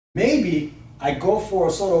Maybe I go for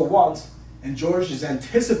Osoto once, and George is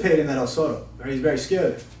anticipating that Osoto. He's very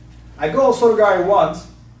scared. I go Osoto-Gari once,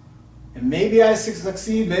 and maybe I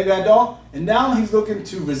succeed, maybe I don't, and now he's looking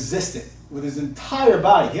to resist it with his entire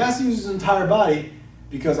body. He has to use his entire body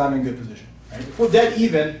because I'm in good position. Right? If we're dead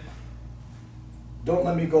even, don't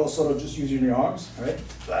let me go Osoto just using your arms. Right?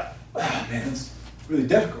 Man, it's really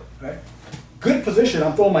difficult. Right? Good position,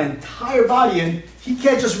 I'm throwing my entire body in. He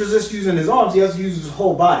can't just resist using his arms, he has to use his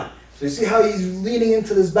whole body. So you see how he's leaning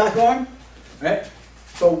into this back arm? Right?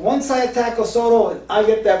 So once I attack Osoto and I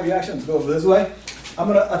get that reaction, let's go over this way, I'm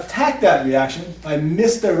going to attack that reaction by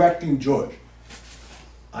misdirecting George.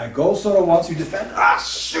 I go Osoto once, you defend,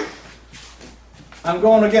 shoot! I'm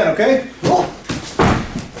going again, okay?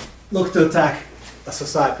 Look to attack a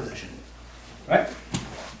Sasae position. Right?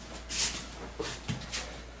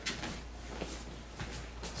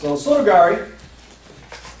 So Osoto-Gari,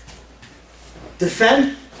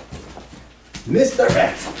 defend,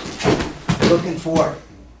 misdirect, looking for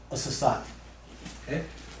a Sasae. Okay?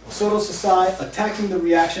 Osoto Sasae, attacking the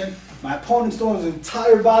reaction. My opponent's throwing his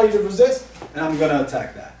entire body to resist, and I'm going to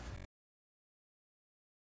attack that.